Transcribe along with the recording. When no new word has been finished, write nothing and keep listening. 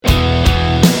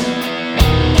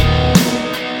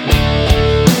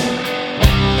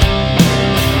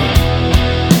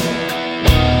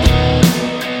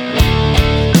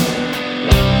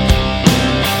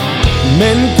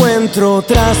encuentro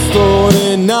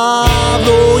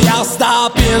trastornado y hasta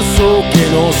pienso que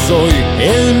no soy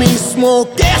el mismo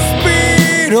que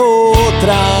espero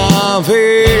otra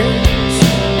vez.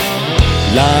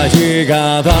 La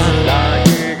llegada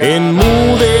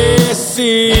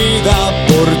enmudecida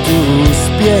por tus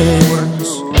pies.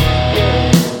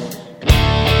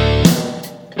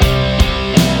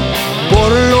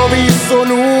 Por lo visto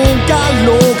nunca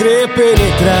logré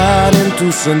penetrar en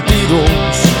tus sentidos.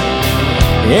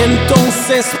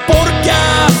 Entonces, ¿por qué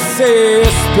haces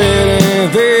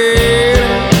perder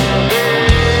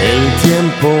el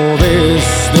tiempo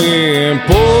desde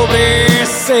pobre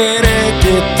ser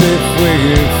que te fue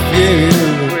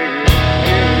fiel?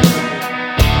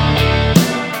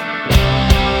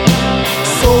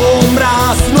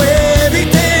 Sombras no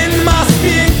eviten, más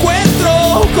bien encuentro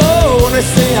con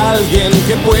ese alguien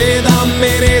que pueda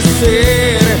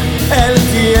merecer el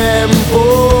tiempo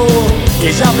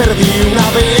que ya perdí una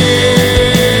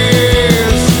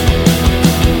vez,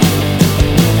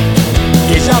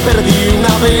 que ya perdí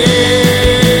una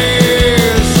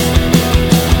vez,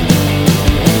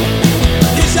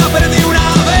 que ya perdí una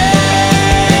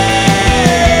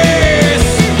vez,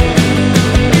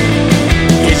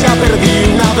 que ya perdí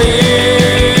una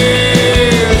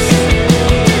vez,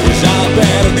 que ya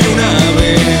perdí una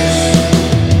vez.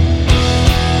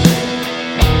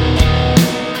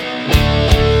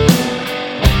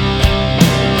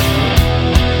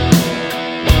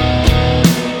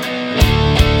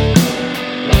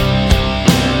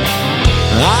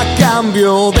 A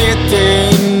cambio de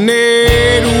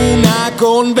tener una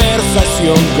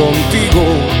conversación contigo,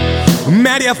 me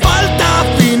haría falta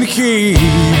fingir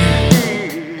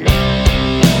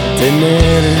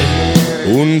tener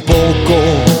un poco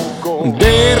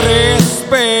de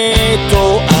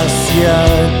respeto hacia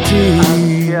ti.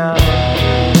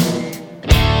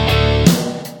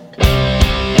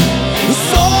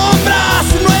 Sombras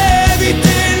no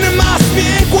eviten, más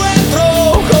bien encuentro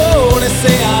con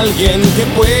ese alguien que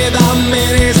pueda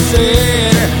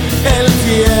merecer el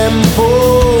tiempo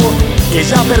que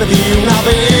ya perdí una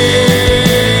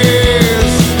vez,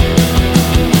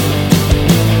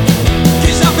 que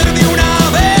ya perdí una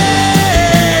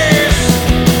vez,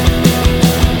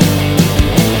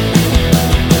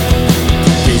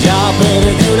 que ya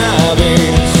perdí una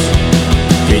vez,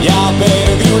 que ya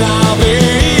perdí una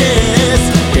vez,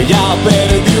 que ya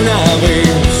perdí una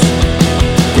vez,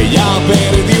 que ya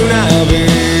perdí una vez.